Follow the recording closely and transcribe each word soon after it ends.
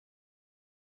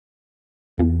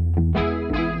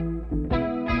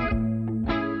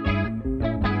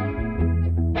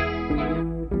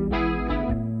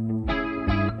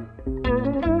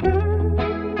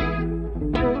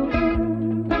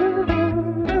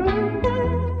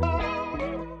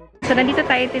So, nandito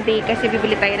tayo today kasi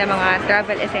bibili tayo ng mga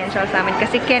travel essentials namin.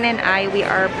 Kasi Ken and I, we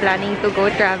are planning to go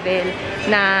travel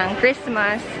ng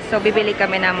Christmas. So, bibili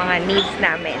kami ng mga needs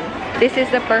namin. This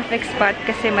is the perfect spot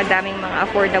kasi madaming mga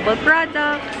affordable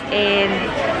products and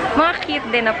mga cute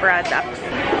din na products.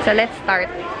 So, let's start.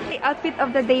 The outfit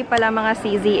of the day pala mga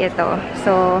CZ ito.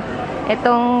 So,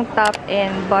 itong top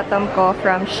and bottom ko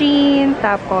from Shein.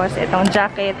 Tapos, itong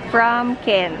jacket from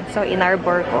Ken. So,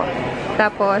 inarbor ko.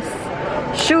 Tapos,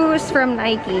 shoes from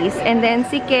Nikes. And then,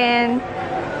 si Ken,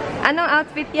 anong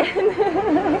outfit yan?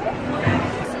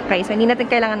 Okay, so hindi natin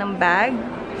kailangan ng bag.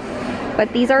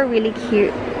 But these are really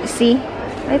cute. See?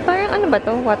 Ay, parang ano ba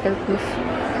to? Waterproof.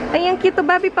 Ay, ang cute to.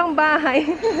 Babi pang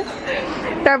bahay.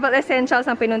 Travel essentials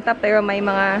ang pinunta. Pero may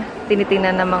mga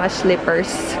tinitingnan na mga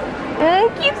slippers. Ang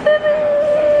cute na rin.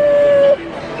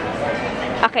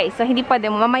 Okay, so hindi pa din.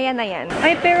 Mamaya na yan.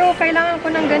 Ay, pero kailangan ko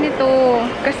ng ganito.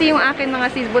 Kasi yung akin mga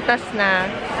sis butas na.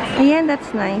 Ayan, that's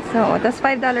nice. So, that's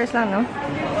 $5 lang, no?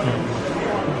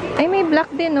 Ay, may black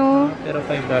din, no? Pero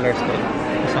 $5 din.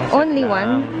 Only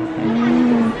one?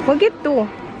 We'll get two.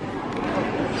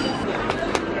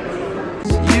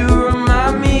 You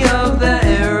remind me of the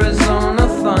Arizona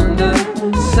thunder.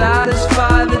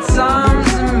 Satisfy the times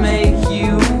and make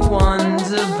you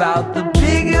wonder about the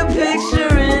bigger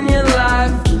picture in your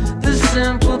life. The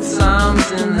simple times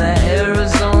in the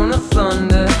Arizona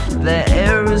thunder. The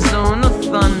Arizona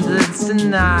thunder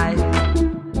tonight.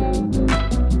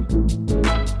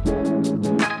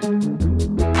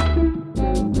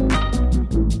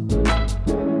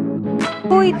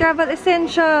 Uy, travel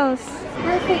essentials.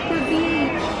 Perfect for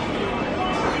beach.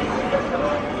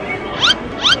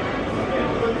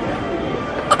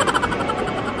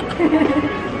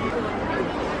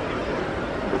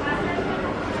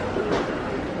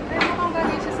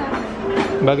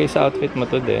 Bagay sa outfit mo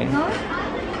today.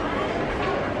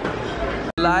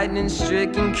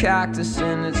 Lightning-stricken cactus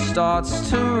and it starts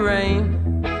to rain.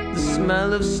 The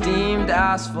smell of steamed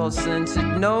asphalt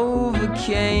scented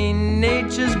Novocaine.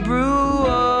 Nature's brew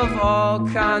of all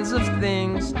kinds of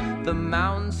things. The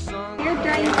mountain song.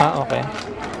 Ah, okay.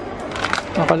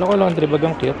 Akala ko laundry bag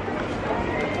ang cute.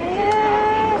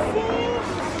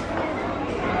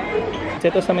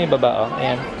 Ito sa may baba, oh.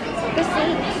 Ayan.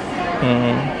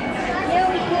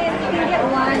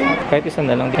 Kahit isa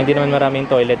na lang. Hindi naman maraming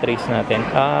toiletries natin.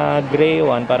 Gray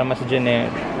one para mas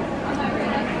generic.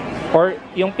 Or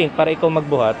yung pink para ikaw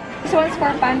magbuhat. This one's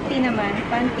for panty naman.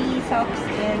 Panty, socks,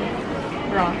 and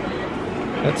bra.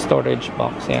 That's storage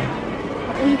box, yeah.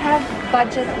 We have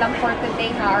budget lang for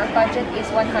today, ha? Our budget is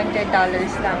 $100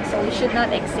 lang. So we should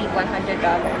not exceed $100.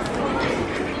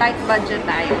 Tight budget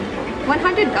tayo.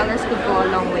 $100 could go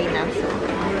a long way na. So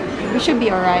we should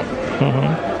be alright.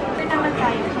 Here naman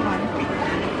tayo. Come on.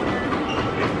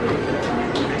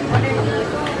 What are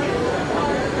these?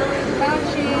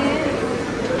 Pouches.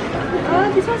 Oh,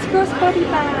 this one's crossbody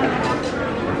bag.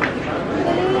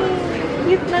 Ay,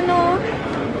 cute na, no?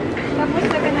 Tapos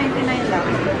naga 99 lang.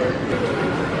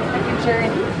 Like a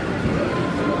journey.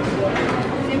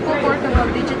 Simple portable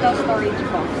digital storage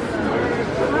box.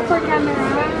 Ah, for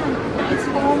camera. It's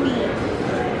foamy.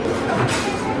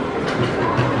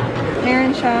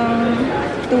 Meron siyang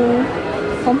 2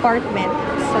 compartments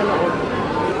sa loob.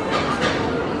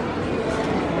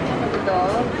 Ito.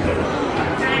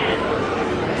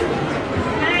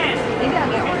 Maybe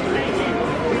I'll get one.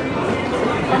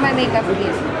 For my makeup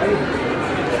kit.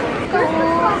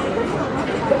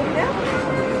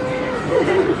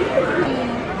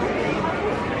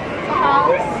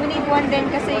 We need one din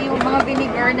kasi yung mga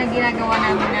vinegar na ginagawa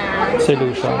namin na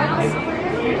Solution.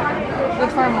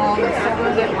 good for moms. So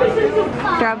we'll get one.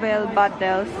 Travel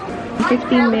bottles.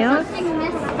 15 mils.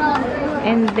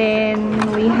 And then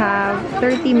we have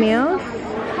 30 mils.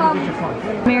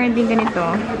 Meron din ganito.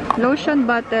 Lotion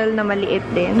bottle na maliit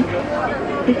din.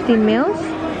 15 mils.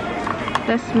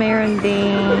 Tapos meron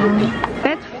din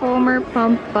pet foamer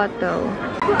pump bottle.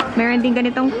 Meron din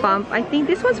ganitong pump. I think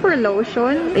this one's for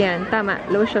lotion. Ayan, tama.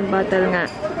 Lotion bottle nga.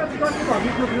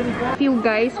 If you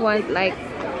guys want like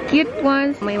cute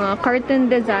ones, may mga cartoon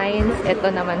designs, ito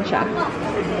naman siya.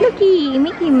 Looky!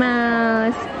 Mickey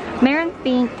Mouse! Meron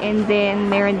pink and then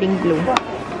meron ding blue.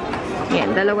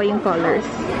 Ayan, dalawa yung colors.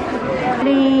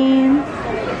 Then,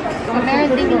 meron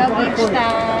ding luggage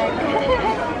tag.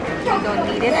 I don't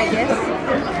need it, I guess.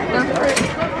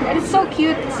 It's so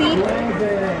cute, see?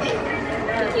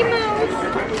 Mickey Mouse!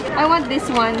 I want this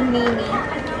one, Mini.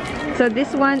 So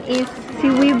this one is, si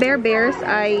We Bear Bears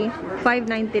ay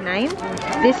 $5.99.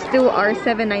 These two are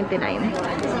 $7.99.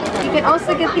 You can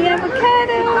also get the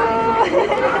avocado!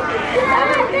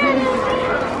 Avocado!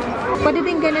 Pwede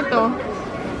din ganito.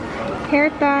 hair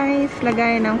ties,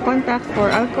 lagayan ng contacts for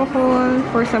alcohol,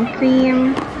 for some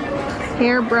cream,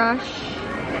 hairbrush,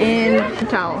 and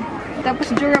towel. Tapos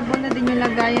durable na din yung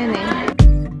lagayan eh.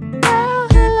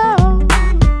 Oh, hello.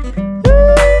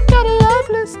 You got a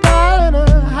lovely style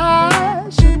and I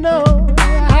should know.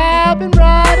 I've been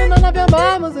riding all of your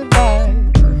mama's advice.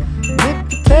 If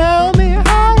you tell me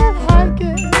how you like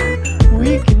it,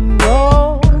 we can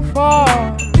go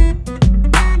far.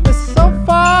 It's so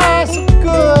far, so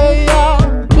good, y'all.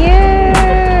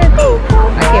 Cute!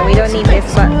 Okay, we don't need this,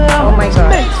 but oh my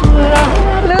god.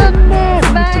 Look!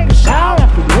 Bag! Shower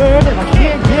afterward and I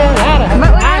can't get out of it.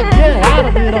 I get out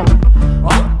of it.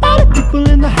 All the people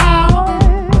in the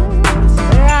house,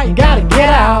 yeah, you gotta get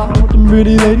out. Them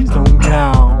pretty ladies don't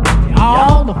count.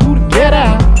 Y'all know who to get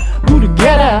out, who to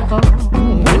get out.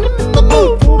 When I'm in the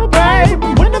mood for a babe,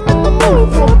 when I'm in the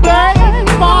mood for a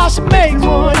babe, oh, she makes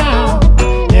one out.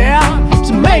 Yeah,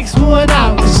 she makes one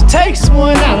out. She takes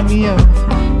one out of me.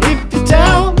 If you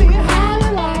tell me how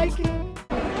you like it.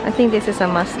 I think this is a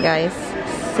must, guys.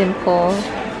 Simple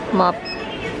mop,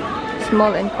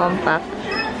 small and compact.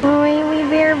 Oh, we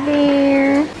bear.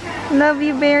 Love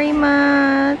you very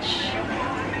much.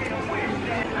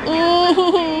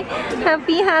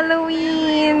 Happy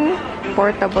Halloween!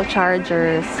 Portable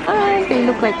chargers. Ah, they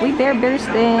look like we bears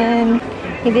then.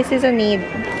 Hey, this is a need.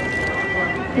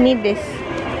 Need this.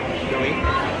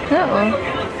 Oo.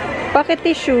 Pocket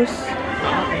tissues.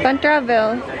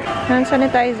 Pan-travel. Hand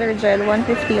sanitizer gel,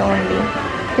 150 only.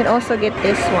 You can also get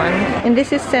this one. And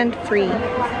this is scent-free.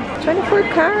 24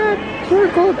 karat. Pure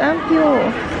gold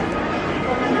ampule.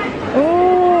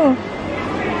 Oh!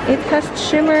 It has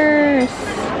shimmers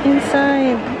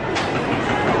inside.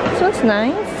 This one's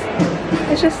nice.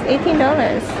 It's just $18.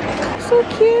 So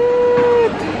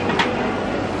cute!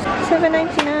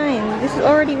 $7.99. This is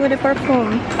already with a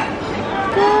perfume.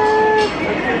 Good!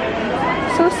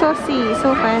 So saucy,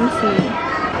 so fancy.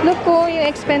 Look po, yung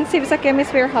expensive sa Chemist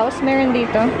Warehouse, meron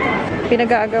dito.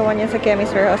 Pinag-aagawan niya sa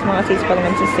Chemist Warehouse mga sis pag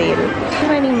nagsisale. So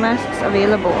many masks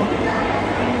available.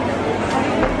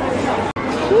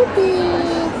 Kitty!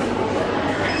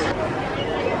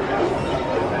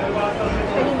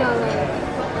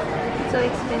 $30. So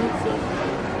expensive.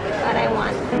 But I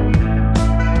want.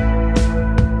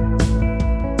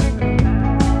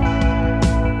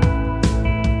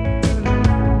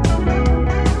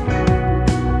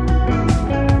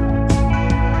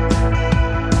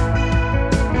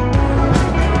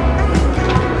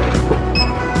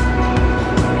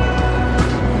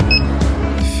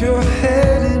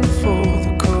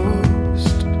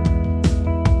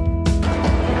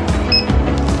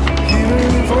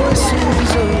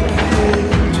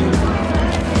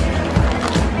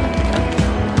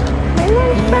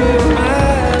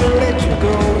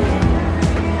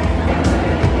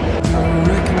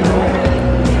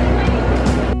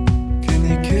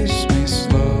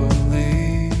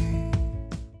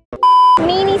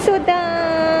 MINISO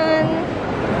done!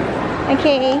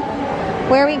 Okay,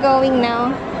 where are we going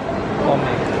now?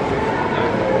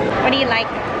 What do you like?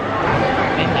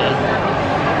 Mini?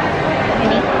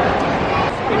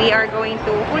 We are going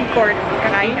to food court.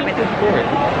 Kakain kami doon. Food court?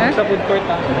 Huh? Sa food court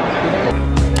tayo.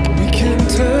 We can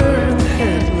turn the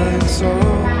headlights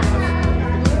off.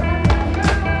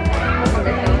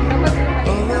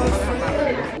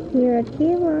 Here at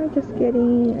Kmart, just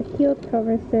getting a cute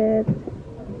cover set.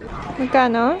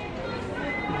 Magkano?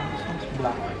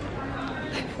 Black.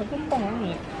 Ang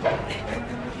pangit.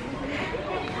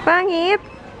 Pangit?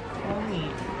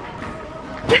 Pangit.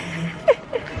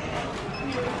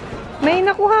 May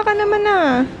nakuha ka naman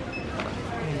ah.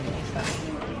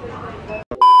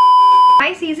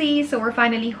 Hi Sisi! So we're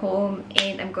finally home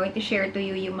and I'm going to share to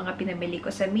you yung mga pinamili ko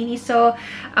sa MINISO.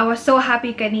 I was so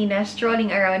happy kanina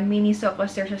strolling around MINISO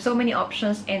because there's so many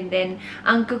options and then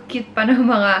ang cute pa ng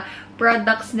mga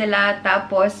products nila.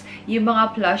 Tapos yung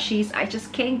mga plushies, I just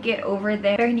can't get over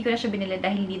them. Pero hindi ko na siya binili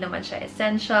dahil hindi naman siya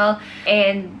essential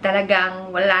and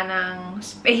talagang wala nang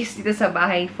space dito sa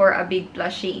bahay for a big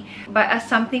plushie. But as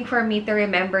something for me to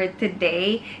remember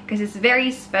today, because it's very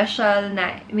special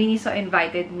na MINISO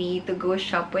invited me to go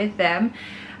shop with them,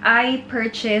 I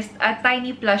purchased a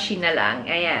tiny plushie na lang.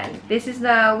 Ayan. This is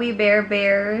the We Bear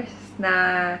Bears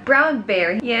na brown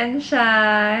bear. Yan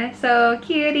siya. So,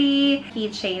 cutie!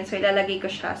 Keychain. So, ilalagay ko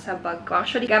siya sa bag ko.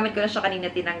 Actually, gamit ko na siya kanina.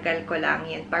 Tinanggal ko lang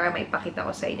yan para maipakita ko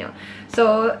sa inyo.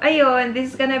 So, ayun. This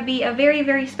is gonna be a very,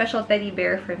 very special teddy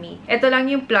bear for me. Ito lang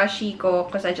yung plushie ko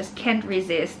because I just can't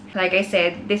resist. Like I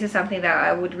said, this is something that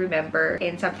I would remember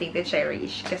and something to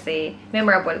cherish kasi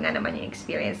memorable nga naman yung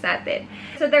experience natin.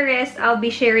 So, the rest, I'll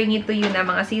be sharing it to you na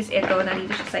mga sis. Ito,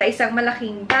 nandito siya sa isang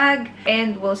malaking bag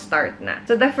and we'll start na.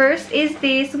 So, the first first is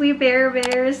this We Bare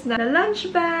Bears na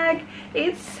lunch bag.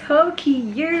 It's so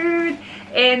cute!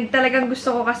 And talagang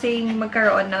gusto ko kasing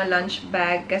magkaroon ng lunch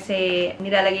bag kasi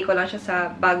nilalagay ko lang siya sa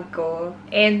bag ko.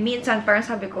 And minsan parang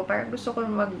sabi ko, parang gusto ko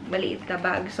magmaliit na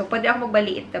bag. So, pwede ako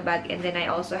magmaliit na bag. And then I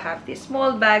also have this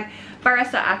small bag para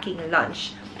sa aking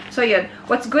lunch. So, yun.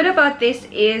 What's good about this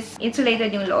is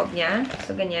insulated yung loob niya.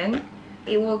 So, ganyan.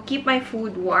 It will keep my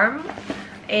food warm.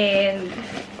 And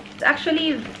it's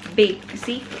actually big.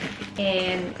 See?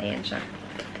 And ayan siya.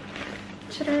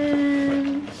 Ta-da!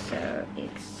 So,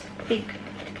 it's big.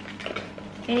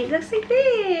 And it looks like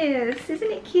this!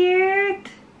 Isn't it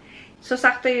cute? So,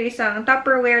 sakto yung isang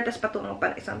Tupperware, tapos patungo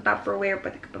pa isang Tupperware,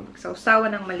 pati kapag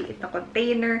magsawsawa ng maliit na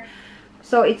container.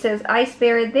 So, it says Ice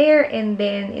Bear there, and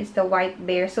then it's the White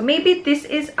Bear. So, maybe this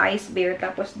is Ice Bear,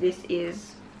 tapos this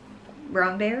is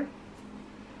Brown Bear?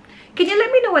 Can you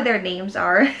let me know what their names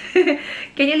are?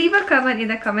 Can you leave a comment in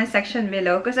the comment section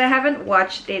below? Because I haven't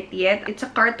watched it yet. It's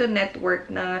a Cartoon Network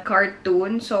na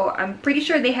cartoon. So, I'm pretty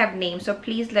sure they have names. So,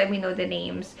 please let me know the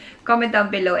names. Comment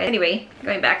down below. Anyway,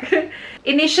 going back.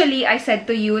 Initially, I said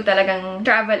to you, talagang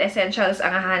travel essentials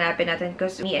ang hahanapin natin.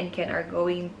 Because me and Ken are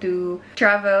going to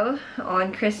travel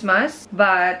on Christmas.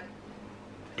 But,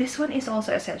 this one is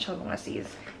also essential, mga sis.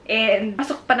 And,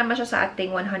 pasok pa naman siya sa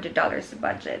ating $100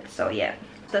 budget. So, yeah.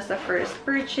 That's the first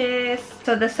purchase.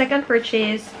 So the second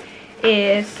purchase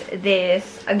is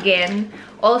this, again,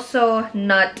 also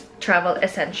not travel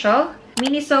essential.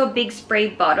 MINISO big spray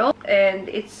bottle,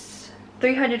 and it's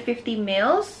 350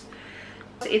 ml.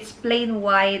 It's plain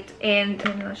white, and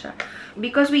ano siya,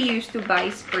 because we used to buy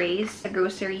sprays sa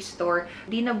grocery store,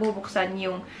 di nabubuksan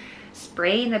yung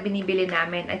spray na binibili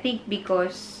namin. I think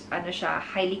because ano siya,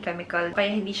 highly chemical,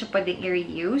 kaya hindi siya pwedeng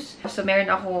i-reuse. So,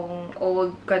 meron akong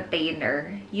old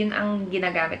container. Yun ang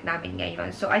ginagamit namin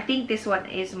ngayon. So, I think this one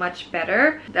is much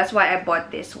better. That's why I bought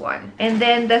this one. And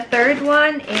then, the third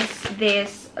one is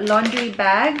this laundry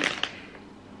bag.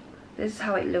 This is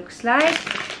how it looks like.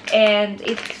 And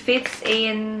it fits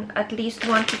in at least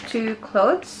 1 to 2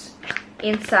 clothes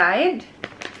inside.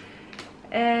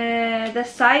 The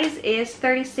size is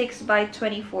 36 by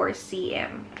 24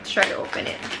 cm. Let's try to open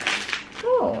it.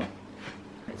 Oh,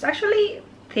 it's actually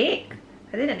thick.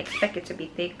 I didn't expect it to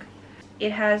be thick.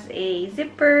 It has a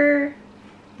zipper,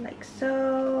 like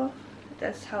so.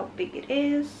 That's how big it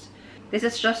is. This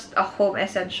is just a home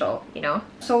essential, you know.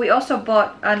 So we also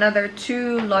bought another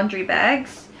 2 laundry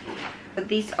bags.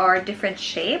 These are different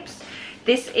shapes.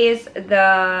 This is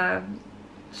the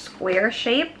square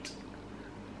shaped.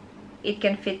 It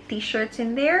can fit t-shirts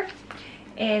in there,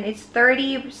 and it's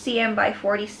 30 cm by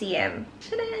 40 cm.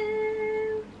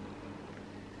 Ta-da!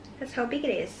 That's how big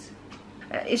it is.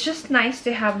 It's just nice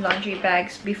to have laundry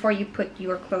bags before you put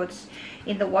your clothes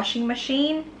in the washing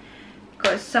machine,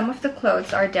 because some of the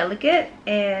clothes are delicate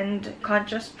and can't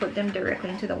just put them directly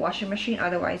into the washing machine,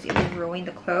 otherwise it will ruin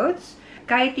the clothes.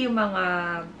 Kahit yung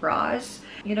mga bras,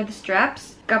 you know, the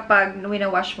straps, kapag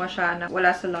winawash mo siya na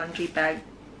wala sa laundry bag,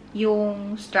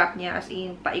 yung strap niya as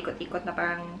in paikot-ikot na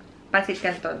parang pansit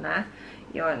canton na.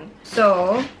 Yun.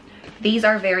 So, these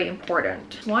are very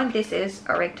important. One, this is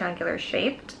a rectangular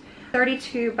shaped.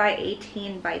 32 by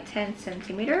 18 by 10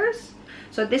 centimeters.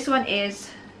 So, this one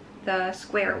is the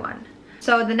square one.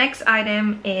 So, the next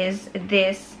item is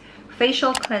this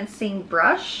facial cleansing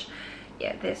brush.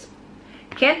 Yeah, this.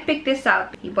 Can't pick this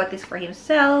out. He bought this for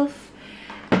himself.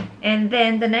 And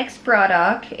then the next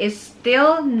product is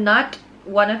still not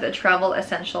one of the travel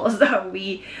essentials that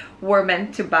we were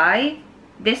meant to buy.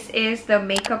 This is the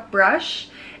makeup brush,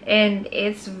 and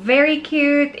it's very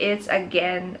cute. It's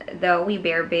again the We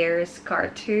Bare Bears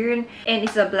cartoon, and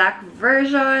it's a black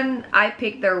version. I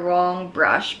picked the wrong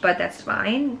brush, but that's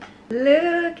fine.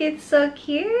 Look, it's so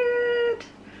cute.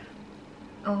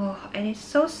 Oh, and it's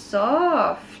so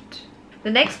soft.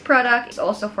 The next product is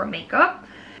also for makeup.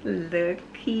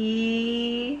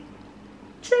 Looky.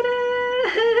 Ta-da!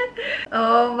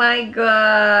 Oh my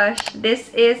gosh,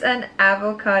 this is an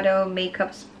avocado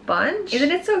makeup sponge. Isn't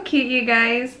it so cute, you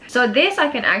guys? So this I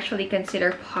can actually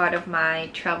consider part of my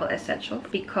travel essential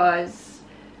because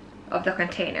of the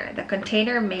container. The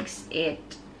container makes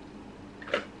it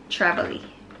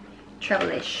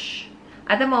travelish.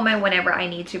 At the moment, whenever I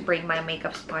need to bring my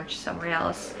makeup sponge somewhere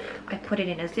else, I put it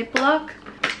in a Ziploc.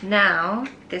 Now,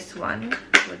 this one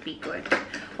would be good.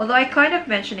 Although I kind of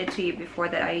mentioned it to you before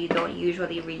that I don't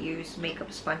usually reuse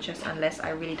makeup sponges unless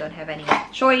I really don't have any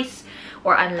choice,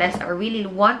 or unless I really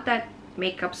want that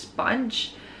makeup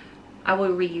sponge, I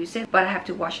will reuse it, but I have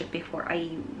to wash it before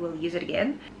I will use it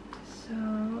again.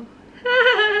 So,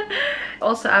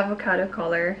 also avocado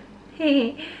color.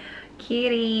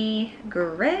 Kitty,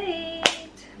 great.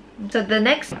 So the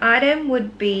next item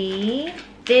would be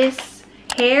this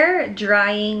hair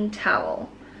drying towel.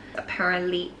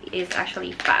 Apparently is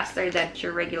actually faster than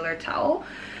your regular towel,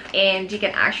 and you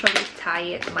can actually tie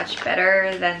it much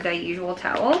better than the usual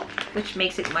towel, which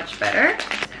makes it much better.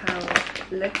 That's how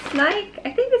it looks like.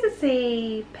 I think this is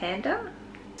a panda.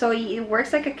 So it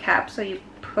works like a cap, so you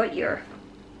put your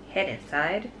head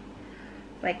inside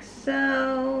like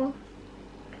so.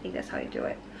 I think that's how you do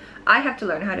it. I have to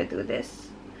learn how to do this.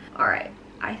 All right,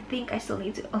 I think I still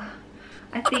need to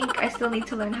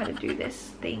learn how to do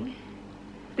this thing.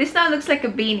 This now looks like a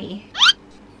beanie.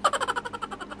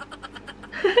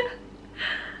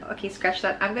 Okay, scratch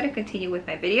that. I'm gonna continue with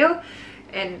my video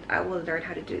and I will learn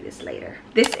how to do this later.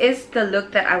 This is the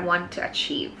look that I want to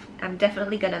achieve. I'm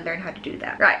definitely gonna learn how to do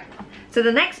that. Right, so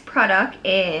the next product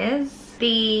is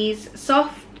these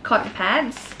soft cotton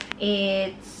pads.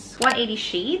 It's 180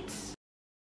 sheets.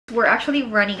 We're actually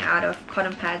running out of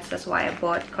cotton pads, that's why I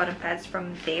bought cotton pads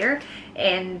from there.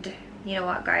 And you know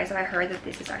what, guys, I heard that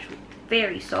this is actually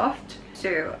very soft,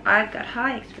 so I've got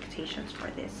high expectations for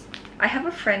this. I have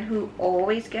a friend who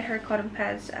always get her cotton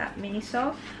pads at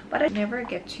MINISO, but I never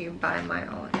get to buy my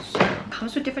own. So it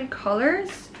comes with different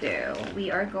colors, so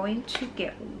we are going to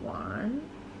get one.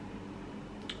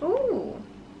 Oh,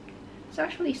 it's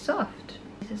actually soft.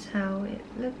 This is how it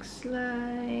looks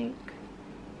like.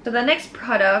 So the next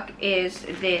product is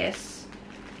this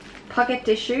pocket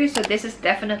tissue. So this is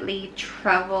definitely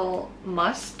travel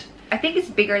must. I think it's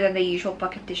bigger than the usual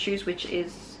pocket tissues, which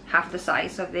is half the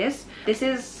size of this. This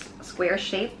is square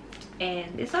shaped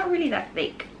and it's not really that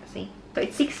thick. See, so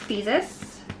it's 6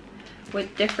 pieces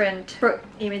with different fruit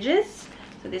images.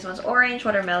 So this one's orange,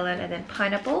 watermelon, and then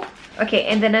pineapple. Okay,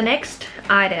 and then the next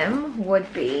item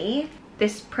would be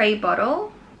this spray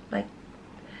bottle. Like,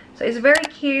 so it's very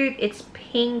cute. It's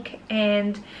pink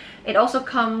and it also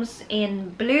comes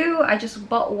in blue. I just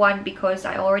bought one because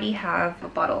I already have a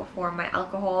bottle for my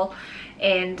alcohol,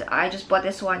 and I just bought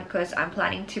this one because I'm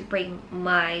planning to bring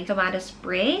my tomato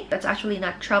spray. That's actually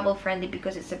not travel friendly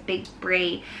because it's a big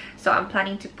spray, so I'm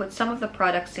planning to put some of the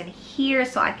products in here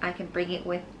so I can bring it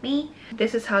with me.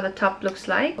 This is how the top looks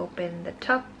like. Open the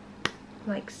top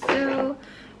like so,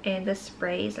 and the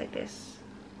spray is like this.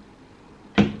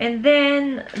 And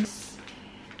then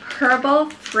herbal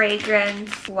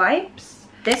fragrance wipes.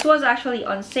 This was actually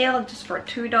on sale just for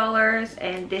 $2,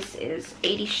 and this is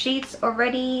 80 sheets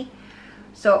already.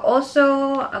 So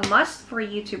also a must for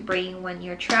you to bring when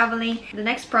you're traveling. The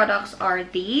next products are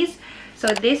these. So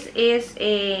this is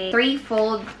a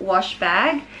 3-fold wash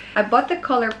bag. I bought the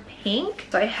color pink.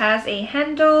 So it has a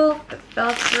handle, the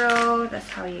Velcro, that's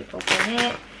how you open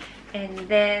it, and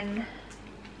then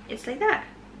it's like that.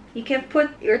 You can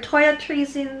put your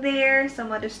toiletries in there,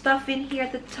 some other stuff in here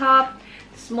at the top,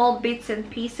 small bits and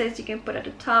pieces you can put at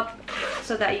the top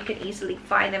so that you can easily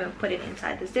find them and put it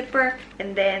inside the zipper.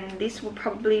 And then this will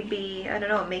probably be, I don't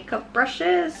know, makeup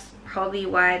brushes, probably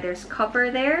why there's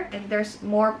cover there, and there's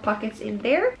more pockets in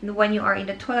there. And when you are in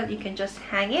the toilet, you can just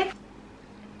hang it,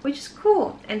 which is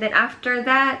cool. And then after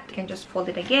that, you can just fold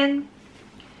it again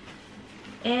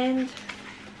and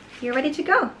you're ready to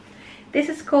go. This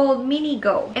is called Mini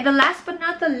Go. And the last but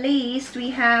not the least, we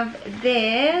have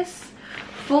this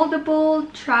foldable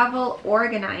travel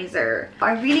organizer.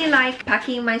 I really like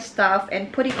packing my stuff and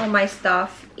putting all my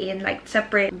stuff in like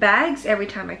separate bags every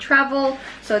time I travel.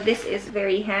 So this is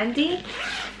very handy.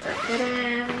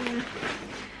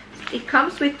 It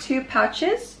comes with 2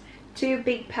 pouches, 2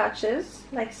 big pouches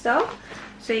like so.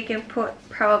 So you can put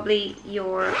probably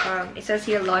your, it says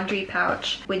here laundry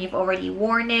pouch when you've already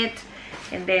worn it.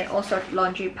 And then also a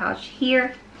laundry pouch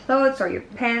here, clothes or your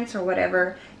pants or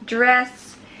whatever,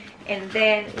 dress. And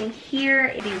then in here,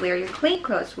 it'll be where your clean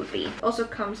clothes would be. Also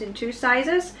comes in 2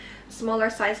 sizes, smaller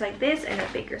size like this and a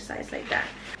bigger size like that.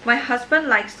 My husband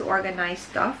likes to organize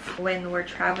stuff when we're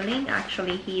traveling.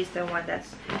 Actually, he's the one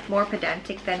that's more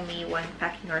pedantic than me when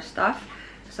packing our stuff.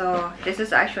 So this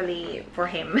is actually for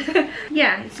him.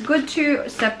 Yeah, it's good to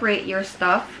separate your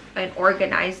stuff and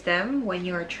organize them when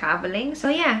you're traveling. So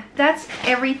yeah, that's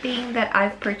everything that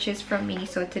I've purchased from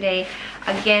MINISO today.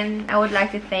 Again, I would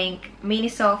like to thank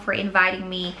MINISO for inviting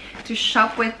me to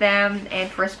shop with them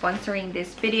and for sponsoring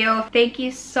this video. Thank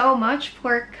you so much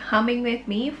for coming with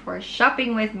me, for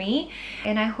shopping with me,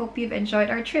 and I hope you've enjoyed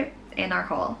our trip and our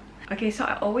haul. Okay, so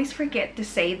I always forget to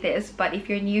say this, but if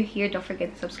you're new here, don't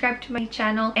forget to subscribe to my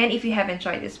channel. And if you have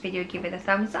enjoyed this video, give it a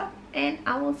thumbs up. And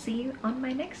I will see you on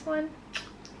my next one.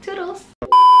 Toodles!